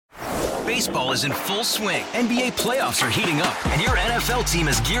Baseball is in full swing. NBA playoffs are heating up, and your NFL team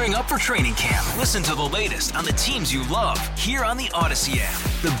is gearing up for training camp. Listen to the latest on the teams you love here on the Odyssey app.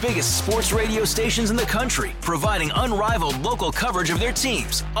 The biggest sports radio stations in the country, providing unrivaled local coverage of their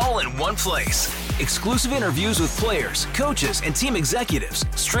teams, all in one place. Exclusive interviews with players, coaches, and team executives,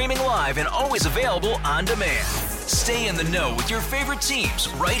 streaming live and always available on demand. Stay in the know with your favorite teams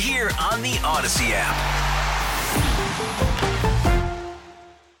right here on the Odyssey app.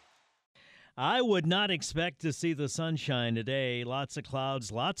 I would not expect to see the sunshine today. Lots of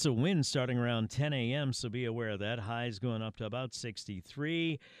clouds, lots of wind starting around 10 a.m., so be aware of that. Highs going up to about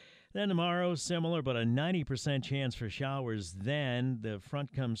 63. Then tomorrow, similar, but a 90% chance for showers. Then the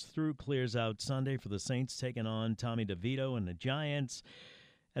front comes through, clears out Sunday for the Saints taking on Tommy DeVito and the Giants.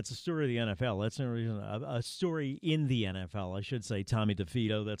 That's a story of the NFL. That's a story in the NFL. I should say Tommy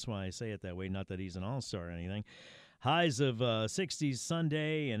DeVito. That's why I say it that way, not that he's an all-star or anything. Highs of 60s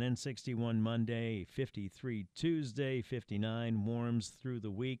Sunday and then 61 Monday, 53 Tuesday, 59 warms through the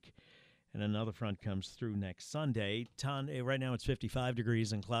week, and another front comes through next Sunday. Right now it's 55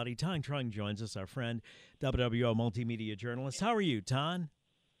 degrees and cloudy. Thanh Troung joins us, our friend, WWO multimedia journalist. How are you, Thanh?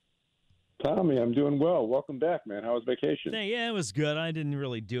 Tommy, I'm doing well. Welcome back, man. How was vacation? Yeah, it was good. I didn't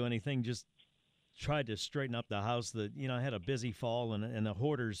really do anything, just tried to straighten up the house. I had a busy fall, and the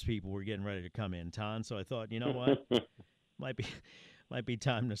hoarders people were getting ready to come in, Ton. So I thought, you know what, might be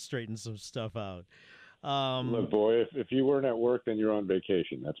time to straighten some stuff out. Look, boy, if you weren't at work, then you're on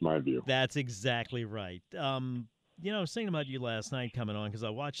vacation. That's my view. That's exactly right. I was thinking about you last night coming on because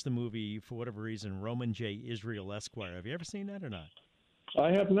I watched the movie, for whatever reason, Roman J. Israel Esquire. Have you ever seen that or not?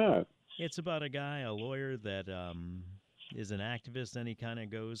 I have not. It's about a guy, a lawyer that is an activist, then he kind of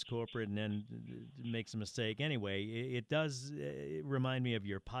goes corporate and then makes a mistake. Anyway, it does remind me of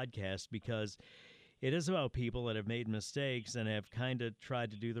your podcast because it is about people that have made mistakes and have kind of tried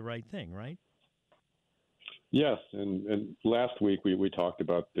to do the right thing, right? Yes, and last week we talked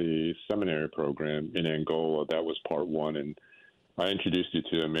about the seminary program in Angola. That was part one, and I introduced you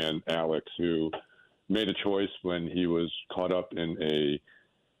to a man, Alex, who made a choice when he was caught up in a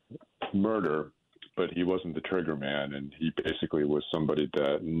murder, but he wasn't the trigger man, and he basically was somebody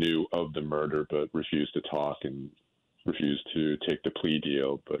that knew of the murder but refused to talk and refused to take the plea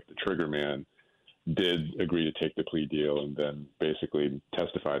deal. But the trigger man did agree to take the plea deal and then basically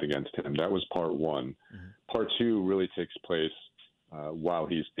testified against him. That was part one. Mm-hmm. Part two really takes place while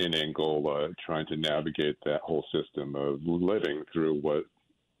he's in Angola, trying to navigate that whole system of living through what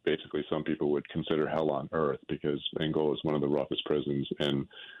basically some people would consider hell on earth, because Angola is one of the roughest prisons. And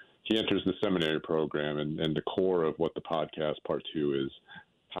he enters the seminary program, and the core of what the podcast part two is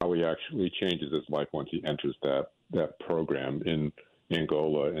how he actually changes his life once he enters that program in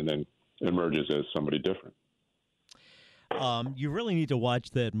Angola and then emerges as somebody different. You really need to watch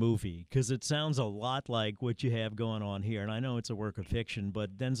that movie because it sounds a lot like what you have going on here. And I know it's a work of fiction,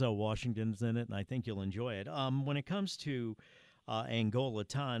 but Denzel Washington's in it, and I think you'll enjoy it. When it comes to Angola,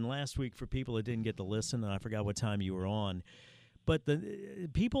 Ton, last week, for people that didn't get to listen, and I forgot what time you were on, but the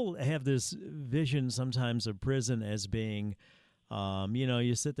people have this vision sometimes of prison as being,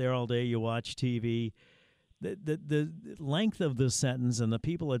 you sit there all day, you watch TV. The length of the sentence and the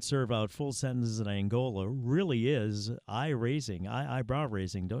people that serve out full sentences in Angola really is eyebrow-raising,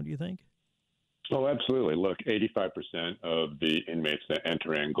 don't you think? Oh, absolutely. Look, 85% of the inmates that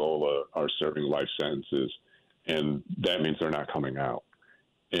enter Angola are serving life sentences, and that means they're not coming out.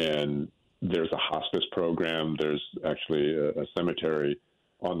 And there's a hospice program. There's actually a cemetery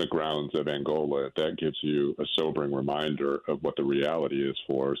on the grounds of Angola that gives you a sobering reminder of what the reality is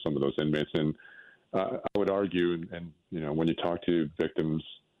for some of those inmates. And I would argue, and when you talk to victims'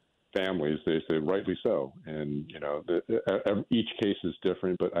 families, they say rightly so. And each case is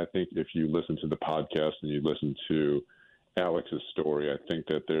different. But I think if you listen to the podcast and you listen to Alex's story, I think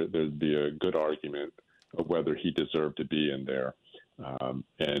that there'd be a good argument of whether he deserved to be in there.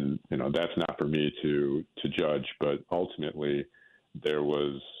 And that's not for me to judge. But ultimately, there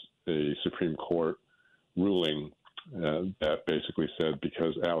was a Supreme Court ruling that basically said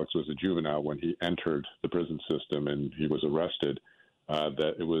because Alex was a juvenile when he entered the prison system and he was arrested,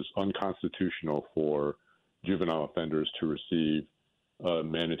 that it was unconstitutional for juvenile offenders to receive a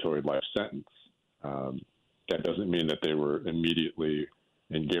mandatory life sentence. That doesn't mean that they were immediately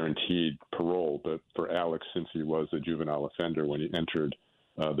and guaranteed parole, but for Alex, since he was a juvenile offender when he entered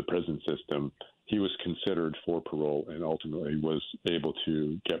the prison system, he was considered for parole and ultimately was able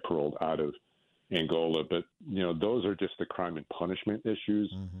to get paroled out of Angola. But, those are just the crime and punishment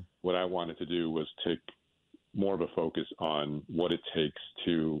issues. Mm-hmm. What I wanted to do was take more of a focus on what it takes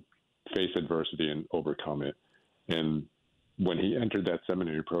to face adversity and overcome it. And when he entered that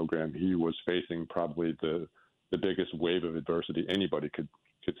seminary program, he was facing probably the biggest wave of adversity anybody could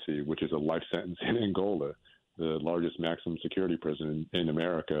see, which is a life sentence in Angola, the largest maximum security prison in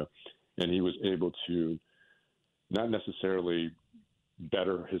America. And he was able to not necessarily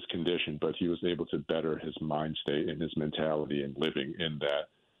better his condition, but he was able to better his mind state and his mentality and living in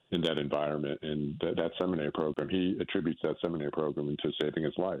that environment. And that seminary program, he attributes that seminary program to saving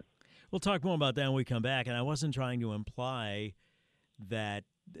his life. We'll talk more about that when we come back. And I wasn't trying to imply that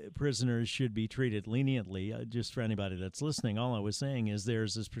prisoners should be treated leniently. Just for anybody that's listening, all I was saying is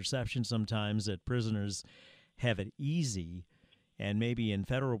there's this perception sometimes that prisoners have it easy. And maybe in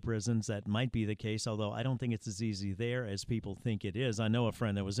federal prisons that might be the case, although I don't think it's as easy there as people think it is. I know a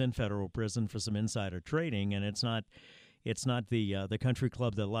friend that was in federal prison for some insider trading, and it's not the country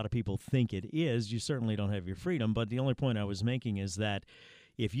club that a lot of people think it is. You certainly don't have your freedom. But the only point I was making is that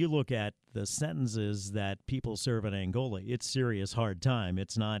if you look at the sentences that people serve in Angola, it's serious hard time.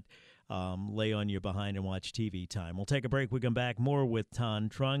 It's not lay on your behind and watch TV time. We'll take a break. We come back more with Thanh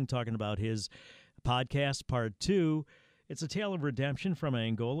Troung talking about his podcast, Part 2. It's a tale of redemption from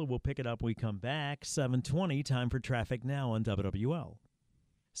Angola. We'll pick it up when we come back. 7:20, time for Traffic Now on WWL.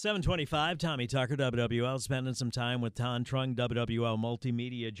 7:25, Tommy Tucker, WWL, spending some time with Thanh Troung, WWL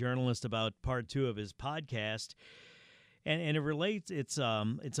multimedia journalist, about Part 2 of his podcast. And it relates, it's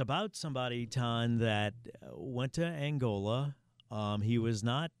about somebody, Thanh, that went to Angola. He was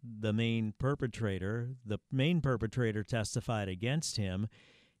not the main perpetrator. The main perpetrator testified against him.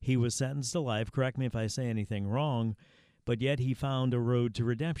 He was sentenced to life. Correct me if I say anything wrong. But yet he found a road to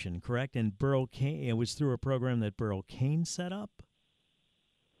redemption, correct? And Burl Cain, it was through a program that Burl Cain set up?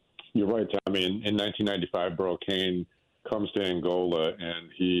 You're right, Tommy. In 1995, Burl Cain comes to Angola,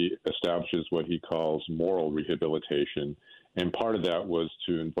 and he establishes what he calls moral rehabilitation. And part of that was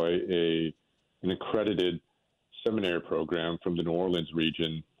to invite an accredited seminary program from the New Orleans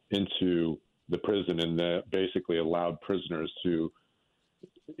region into the prison, and that basically allowed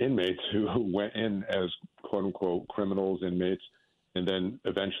inmates who went in as quote-unquote criminals, inmates, and then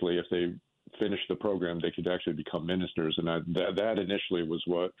eventually, if they finished the program, they could actually become ministers. And that initially was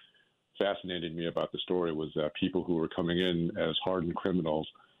what fascinated me about the story, was that people who were coming in as hardened criminals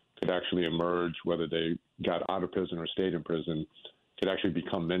could actually emerge, whether they got out of prison or stayed in prison, could actually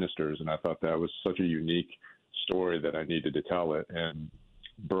become ministers. And I thought that was such a unique story that I needed to tell it. And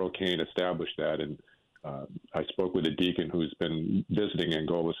Burl Cain established that. And I spoke with a deacon who's been visiting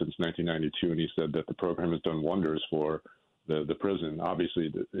Angola since 1992, and he said that the program has done wonders for the prison.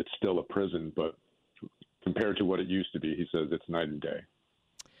 Obviously, it's still a prison, but compared to what it used to be, he says it's night and day.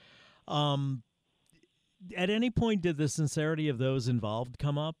 At any point, did the sincerity of those involved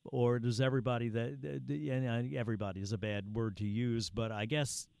come up, or does everybody and everybody is a bad word to use, but I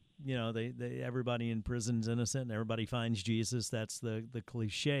guess, you know, everybody in prison's innocent and everybody finds Jesus. That's the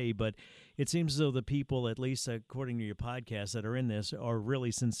cliche, but it seems as though the people, at least according to your podcast, that are in this are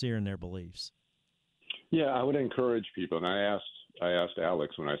really sincere in their beliefs. Yeah, I would encourage people, and I asked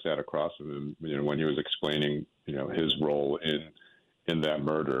Alex when I sat across from him, you know, when he was explaining, you know, his role in that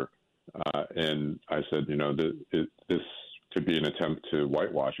murder, and I said, you know, this could be an attempt to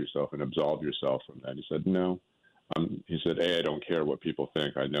whitewash yourself and absolve yourself from that. He said, no. He said, A, I don't care what people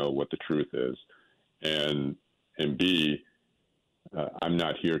think. I know what the truth is. And B, I'm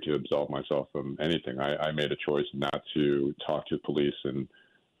not here to absolve myself from anything. I made a choice not to talk to police and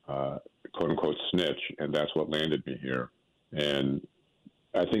quote-unquote snitch, and that's what landed me here. And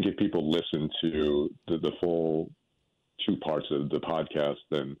I think if people listen to the full 2 parts of the podcast,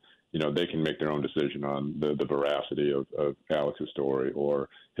 then, you know, they can make their own decision on the veracity of Alex's story or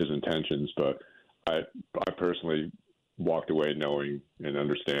his intentions. But I personally walked away knowing and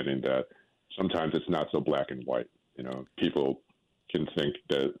understanding that sometimes it's not so black and white. You know, people can think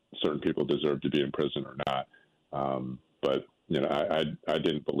that certain people deserve to be in prison or not. But, you know, I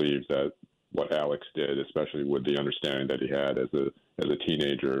didn't believe that what Alex did, especially with the understanding that he had as a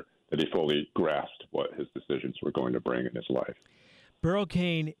teenager, that he fully grasped what his decisions were going to bring in his life. Burl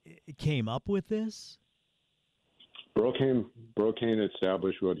Cain came up with this? Burl Cain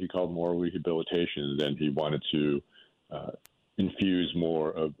established what he called moral rehabilitation, and then he wanted to infuse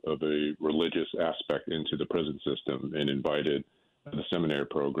more of a religious aspect into the prison system, and invited the seminary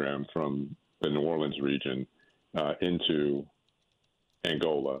program from the New Orleans region into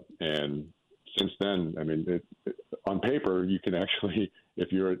Angola. And since then, I mean, on paper, you can actually,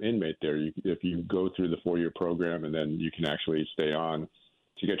 if you're an inmate there, if you go through the 4-year program and then you can actually stay on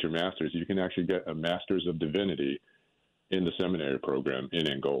to get your master's, you can actually get a master's of divinity in the seminary program in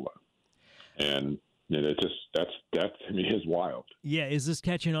Angola. And you know, that to me is wild. Yeah. Is this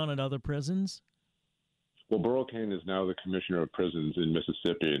catching on at other prisons? Well, Burl Cain is now the commissioner of prisons in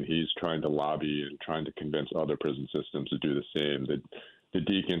Mississippi, and he's trying to lobby and trying to convince other prison systems to do the same. The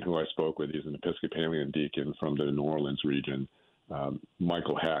deacon who I spoke with, he's an Episcopalian deacon from the New Orleans region,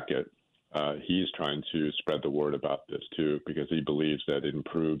 Michael Hackett. He's trying to spread the word about this, too, because he believes that it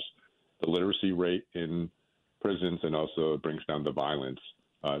improves the literacy rate in prisons and also brings down the violence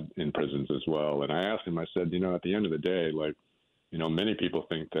in prisons as well. And I asked him, I said, at the end of the day, many people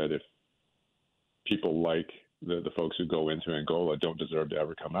think that if people like the folks who go into Angola don't deserve to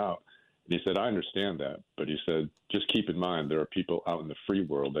ever come out. And he said, I understand that. But he said, just keep in mind, there are people out in the free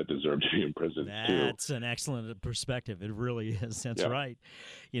world that deserve to be in prison, too. That's an excellent perspective. It really is. That's right.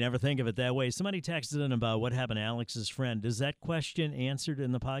 You never think of it that way. Somebody texted in about what happened to Alex's friend. Is that question answered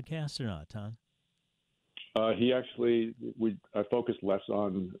in the podcast or not, Tom? He actually, I focused less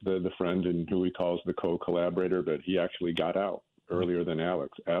on the friend and who he calls the co-collaborator, but he actually got out earlier than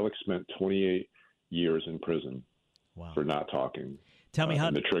Alex. Alex spent 28 years in prison for not talking. Tell me how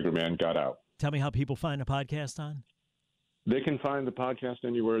and the trigger man got out. Tell me how people find the podcast on. They can find the podcast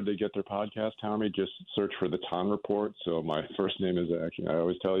anywhere they get their podcast, Tommy. Just search for the Tom Report. So my first name is actually, I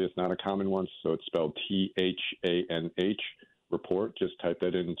always tell you it's not a common one, so it's spelled THANH Report. Just type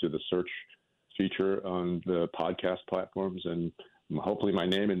that into the search feature on the podcast platforms, and hopefully my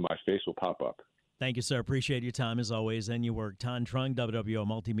name and my face will pop up. Thank you, sir. Appreciate your time as always and your work. Thanh Troung, WWO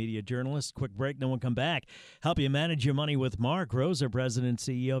multimedia journalist. Quick break, then we'll come back. Help you manage your money with Mark Roser, President and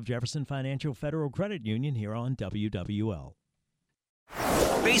CEO of Jefferson Financial Federal Credit Union, here on WWL.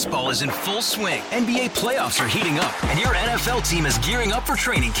 Baseball is in full swing. NBA playoffs are heating up, and your NFL team is gearing up for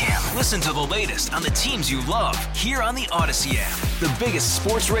training camp. Listen to the latest on the teams you love here on the Odyssey app. The biggest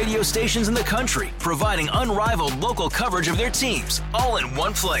sports radio stations in the country, providing unrivaled local coverage of their teams, all in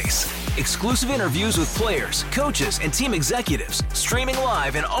one place. Exclusive interviews with players, coaches, and team executives, streaming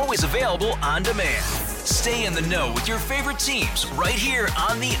live and always available on demand. Stay in the know with your favorite teams right here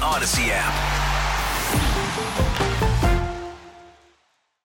on the Odyssey app.